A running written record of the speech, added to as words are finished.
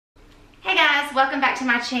welcome back to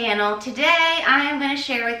my channel. Today I am going to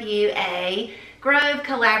share with you a Grove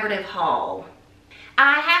collaborative haul.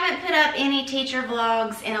 I haven't put up any teacher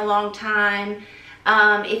vlogs in a long time.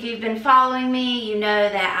 If you've been following me, you know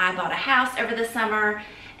that I bought a house over the summer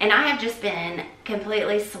and I have just been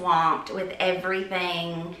completely swamped with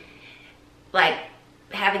everything, like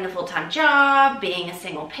having a full-time job, being a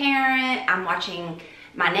single parent. I'm watching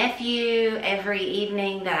my nephew every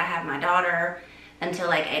evening that I have my daughter until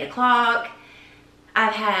like 8 o'clock.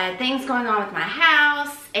 I've had things going on with my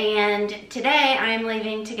house, and today I am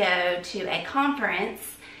leaving to go to a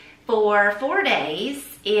conference for 4 days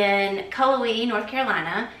in Cullowhee, North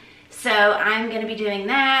Carolina. So I'm going to be doing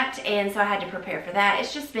that, and so I had to prepare for that.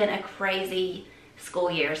 It's just been a crazy school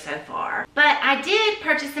year so far. But I did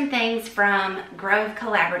purchase some things from Grove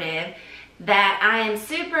Collaborative that I am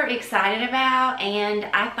super excited about, and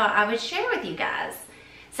I thought I would share with you guys.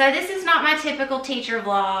 So this is not my typical teacher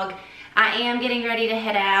vlog. I am getting ready to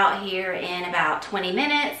head out here in about 20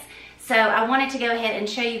 minutes. So I wanted to go ahead and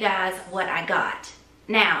show you guys what I got.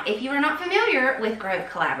 Now, if you are not familiar with Grove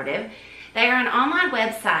Collaborative, they are an online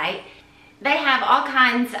website. They have all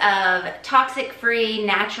kinds of toxic-free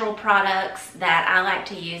natural products that I like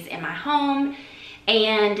to use in my home.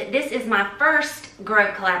 And this is my first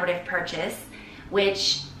Grove Collaborative purchase,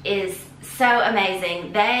 which is so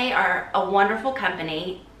amazing. They are a wonderful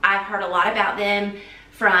company. I've heard a lot about them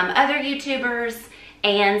from other YouTubers,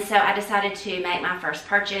 and so I decided to make my first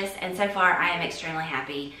purchase, and so far I am extremely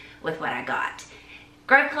happy with what I got.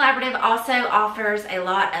 Grove Collaborative also offers a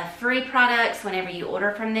lot of free products whenever you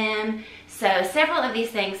order from them, so several of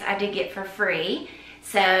these things I did get for free.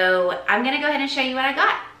 So I'm going to go ahead and show you what I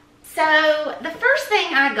got. So the first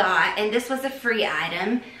thing I got, and this was a free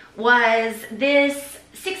item, was this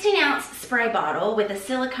 16-ounce spray bottle with a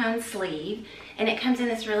silicone sleeve, and it comes in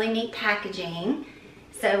this really neat packaging.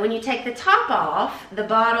 So when you take the top off, the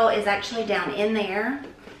bottle is actually down in there,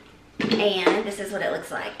 and this is what it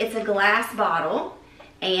looks like. It's a glass bottle,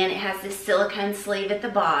 and it has this silicone sleeve at the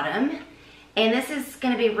bottom, and this is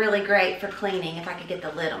going to be really great for cleaning if I could get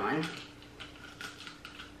the lid on.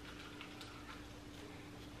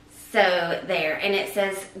 So there, and it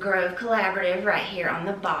says Grove Collaborative right here on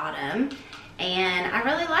the bottom, and I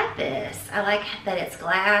really like this. I like that it's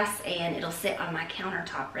glass and it'll sit on my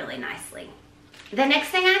countertop really nicely. The next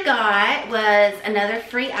thing I got was another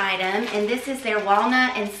free item, and this is their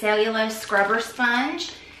walnut and cellulose scrubber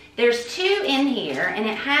sponge. There's two in here, and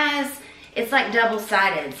it's like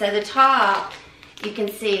double-sided. So the top, you can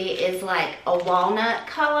see, is like a walnut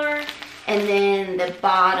color, and then the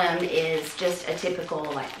bottom is just a typical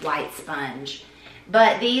like white sponge.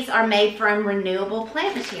 But these are made from renewable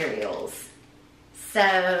plant materials.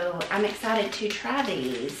 So I'm excited to try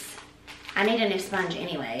these. I need a new sponge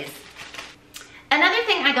anyways. Another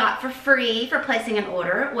thing I got for free for placing an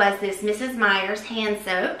order was this Mrs. Meyer's hand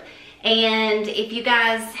soap. And if you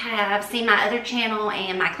guys have seen my other channel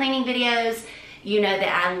and my cleaning videos, you know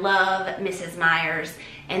that I love Mrs. Meyer's.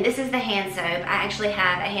 And this is the hand soap. I actually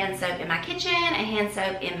have a hand soap in my kitchen, a hand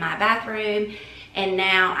soap in my bathroom, and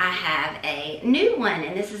now I have a new one,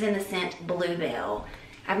 and this is in the scent Bluebell.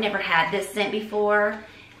 I've never had this scent before,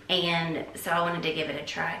 and so I wanted to give it a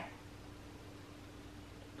try.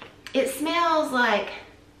 It smells like,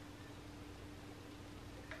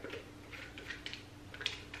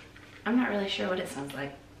 I'm not really sure what it smells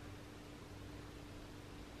like.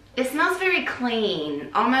 It smells very clean,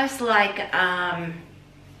 almost like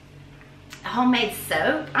homemade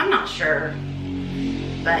soap. I'm not sure,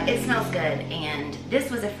 but it smells good, and this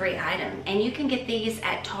was a free item. And you can get these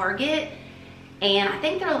at Target, and I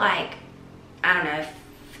think they're like, I don't know,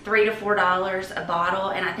 $3 to $4 a bottle,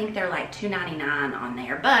 and I think they're like $2.99 on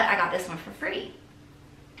there, but I got this one for free.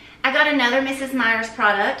 I got another Mrs. Meyer's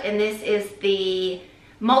product, and this is the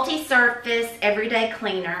multi-surface everyday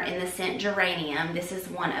cleaner in the scent Geranium. This is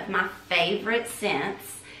one of my favorite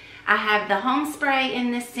scents. I have the home spray in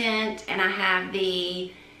this scent, and I have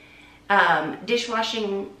the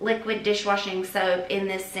liquid dishwashing soap in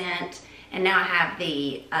this scent, and now I have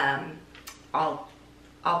the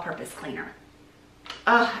all-purpose cleaner.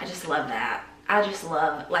 Oh, I just love that. I just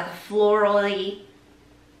love like a floral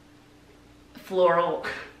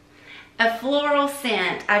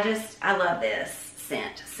scent. I love this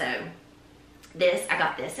scent. So I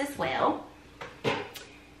got this as well.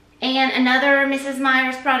 And another Mrs.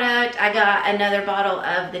 Meyer's product, I got another bottle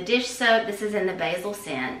of the dish soap. This is in the basil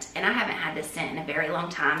scent, and I haven't had this scent in a very long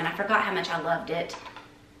time, and I forgot how much I loved it.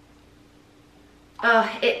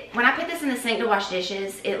 When I put this in the sink to wash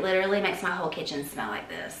dishes, it literally makes my whole kitchen smell like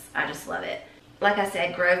this. I just love it. Like I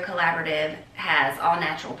said, Grove Collaborative has all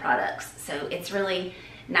natural products, so it's really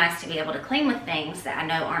nice to be able to clean with things that I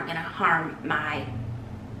know aren't going to harm my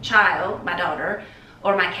child, my daughter,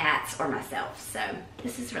 or my cats, or myself. So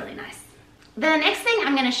this is really nice. The next thing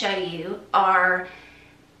I'm going to show you are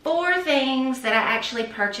 4 things that I actually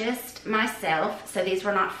purchased myself. So these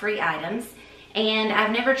were not free items. And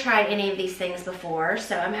I've never tried any of these things before,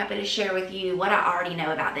 so I'm happy to share with you what I already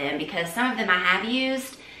know about them, because some of them I have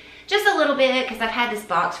used just a little bit, because I've had this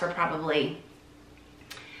box for probably,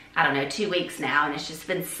 I don't know, 2 weeks now, and it's just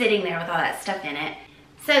been sitting there with all that stuff in it.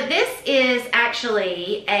 So this is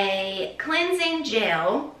actually a cleansing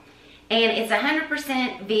gel, and it's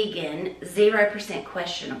 100% vegan, 0%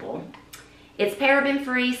 questionable. It's paraben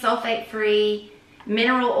free, sulfate free,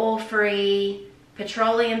 mineral oil free,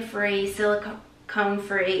 petroleum free, silicone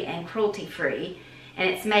free, and cruelty free. And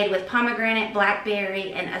it's made with pomegranate,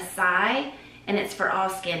 blackberry, and acai, and it's for all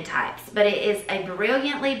skin types. But it is a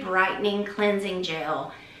brilliantly brightening cleansing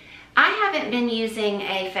gel. I haven't been using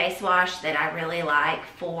a face wash that I really like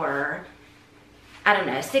for, I don't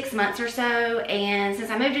know, 6 months or so. And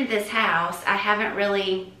since I moved into this house, I haven't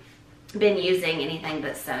really been using anything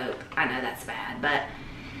but soap. I know that's bad, but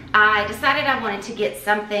I decided I wanted to get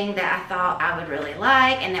something that I thought I would really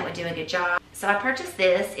like and that would do a good job. So I purchased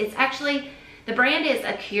this. It's actually, the brand is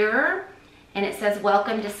Acure, and it says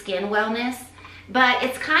welcome to skin wellness, but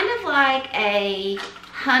it's kind of like a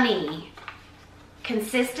honey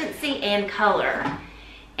consistency and color.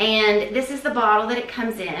 And this is the bottle that it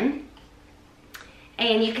comes in.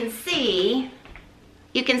 And you can see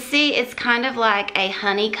it's kind of like a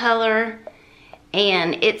honey color,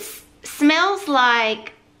 and it smells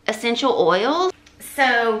like essential oils.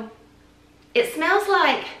 So it smells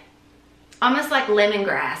like almost like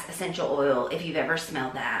lemongrass essential oil, if you've ever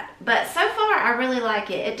smelled that. But so far I really like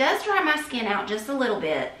it. It does dry my skin out just a little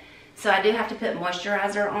bit, so I do have to put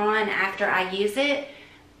moisturizer on after I use it,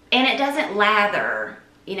 and it doesn't lather.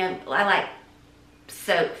 You know, I like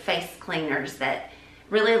soap face cleaners that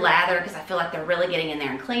really lather because I feel like they're really getting in there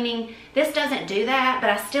and cleaning. This doesn't do that, but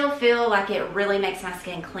I still feel like it really makes my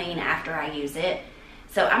skin clean after I use it.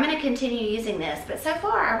 So I'm going to continue using this, but so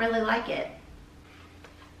far I really like it.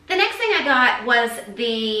 The next thing I got was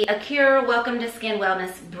the Acure Welcome to Skin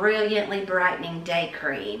Wellness Brilliantly Brightening Day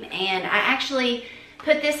Cream. And I actually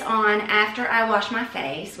put this on after I wash my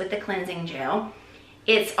face with the cleansing gel.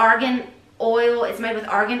 It's argan oil. It's made with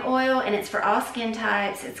argan oil, and it's for all skin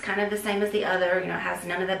types. It's kind of the same as the other. You know, it has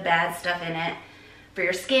none of the bad stuff in it for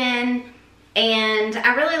your skin. And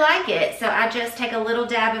I really like it. So I just take a little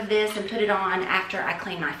dab of this and put it on after I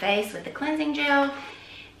clean my face with the cleansing gel.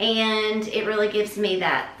 And it really gives me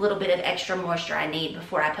that little bit of extra moisture I need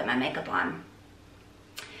before I put my makeup on.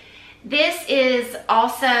 This is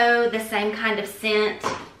also the same kind of scent,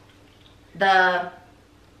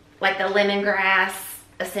 like the lemongrass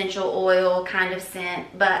essential oil kind of scent,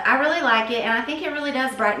 but I really like it, and I think it really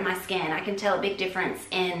does brighten my skin. I can tell a big difference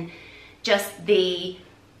in just the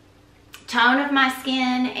tone of my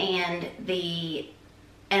skin, and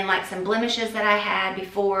like some blemishes that I had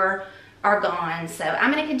before are gone. So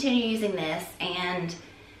I'm going to continue using this, and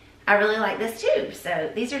I really like this too.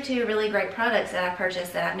 So these are 2 really great products that I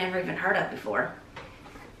purchased that I've never even heard of before.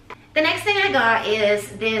 The next thing I got is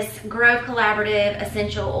this Grove Collaborative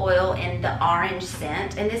Essential Oil in the orange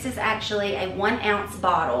scent, and this is actually a 1 ounce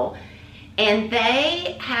bottle, and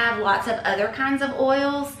they have lots of other kinds of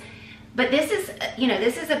oils, but this is, you know,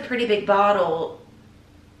 this is a pretty big bottle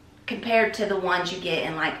compared to the ones you get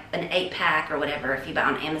in like an 8-pack or whatever if you buy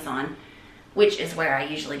on Amazon, which is where I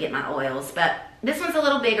usually get my oils. But this one's a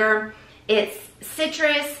little bigger. It's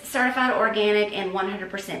citrus, certified organic, and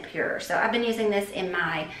 100% pure. So I've been using this in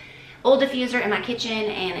my old diffuser in my kitchen,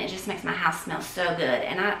 and it just makes my house smell so good.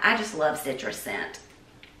 And I just love citrus scent.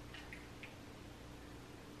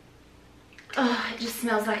 Oh, it just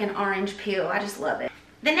smells like an orange peel. I just love it.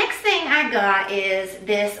 The next thing I got is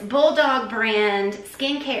this Bulldog brand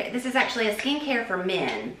skincare. This is actually a skincare for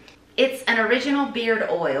men. It's an original beard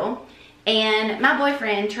oil, and my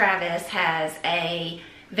boyfriend Travis has a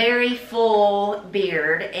very full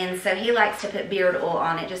beard, and so he likes to put beard oil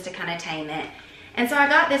on it just to kind of tame it. And so I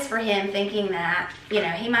got this for him thinking that, you know,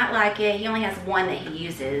 he might like it. He only has one that he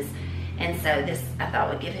uses, and so this I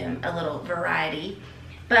thought would give him a little variety.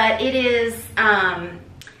 But it is,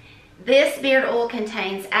 this beard oil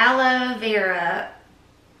contains aloe vera,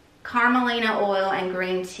 camelina oil, and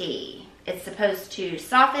green tea. It's supposed to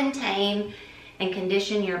soften, tame, and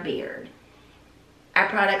condition your beard. Our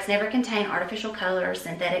products never contain artificial colors,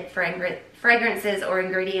 synthetic fragrances, or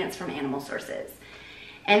ingredients from animal sources.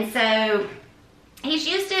 And so he's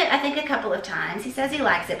used it, I think, a couple of times. He says he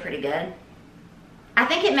likes it pretty good. I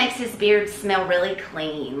think it makes his beard smell really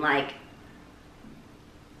clean. Like,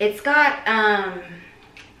 It's got,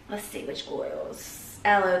 let's see which oils.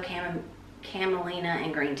 Aloe, camelina,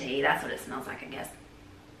 and green tea. That's what it smells like, I guess.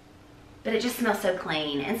 But it just smells so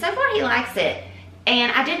clean. And so far he likes it.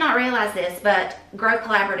 And I did not realize this, but Grove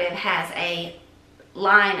Collaborative has a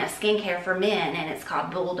line of skincare for men, and it's called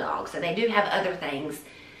Bulldog. So they do have other things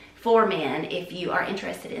for men if you are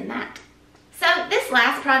interested in that. So this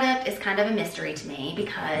last product is kind of a mystery to me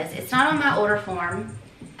because it's not on my order form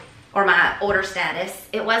or my order status.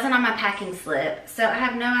 It wasn't on my packing slip, so I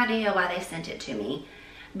have no idea why they sent it to me.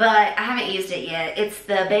 But I haven't used it yet. It's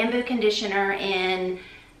the Bamboo Conditioner in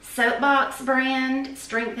Soapbox brand,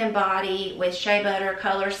 Strength and Body with shea butter,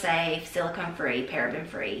 color safe, silicone free, paraben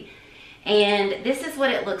free. And this is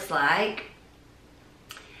what it looks like.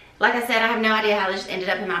 Like I said, I have no idea how this ended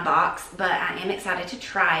up in my box, but I am excited to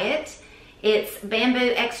try it. It's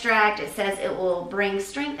bamboo extract. It says it will bring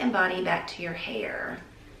strength and body back to your hair.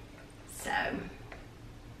 So,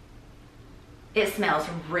 it smells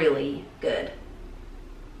really good.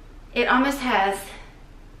 It almost has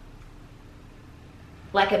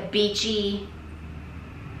like a beachy,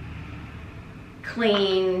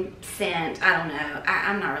 clean scent. I don't know.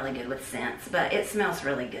 I'm not really good with scents, but it smells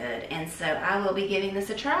really good. And so I will be giving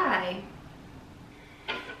this a try.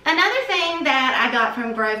 Another thing that I got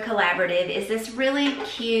from Grove Collaborative is this really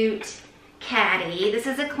cute caddy. This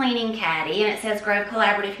is a cleaning caddy, and it says Grove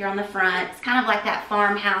Collaborative here on the front. It's kind of like that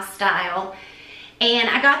farmhouse style. And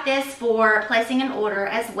I got this for placing an order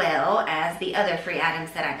as well as the other free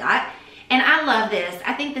items that I got. And I love this.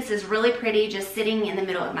 I think this is really pretty just sitting in the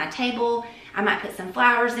middle of my table. I might put some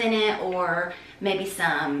flowers in it or maybe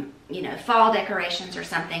some, you know, fall decorations or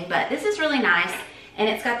something. But this is really nice. And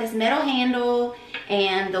it's got this metal handle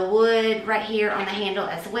and the wood right here on the handle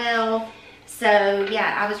as well. So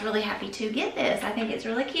yeah, I was really happy to get this. I think it's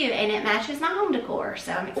really cute and it matches my home decor.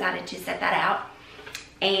 So I'm excited to set that out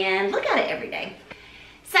and look at it every day.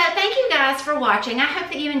 So thank you guys for watching. I hope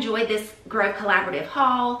that you enjoyed this Grove Collaborative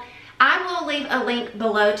haul. I will leave a link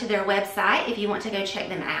below to their website if you want to go check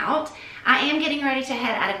them out. I am getting ready to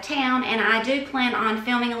head out of town, and I do plan on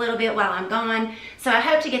filming a little bit while I'm gone, so I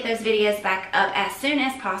hope to get those videos back up as soon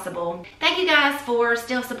as possible. Thank you guys for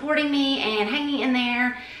still supporting me and hanging in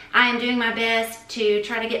there. I am doing my best to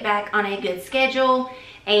try to get back on a good schedule,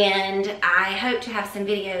 and I hope to have some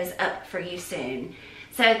videos up for you soon.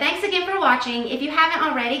 So thanks again for watching. If you haven't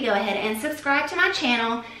already, go ahead and subscribe to my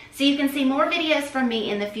channel so you can see more videos from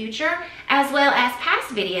me in the future, as well as past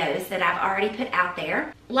videos that I've already put out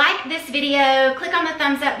there. Like this video, click on the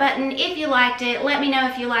thumbs up button if you liked it. Let me know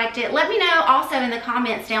if you liked it. Let me know also in the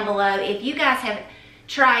comments down below if you guys have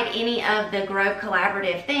tried any of the Grove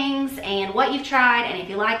Collaborative things and what you've tried and if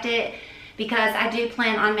you liked it, because I do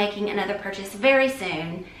plan on making another purchase very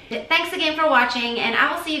soon. Thanks again for watching, and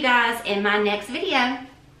I will see you guys in my next video.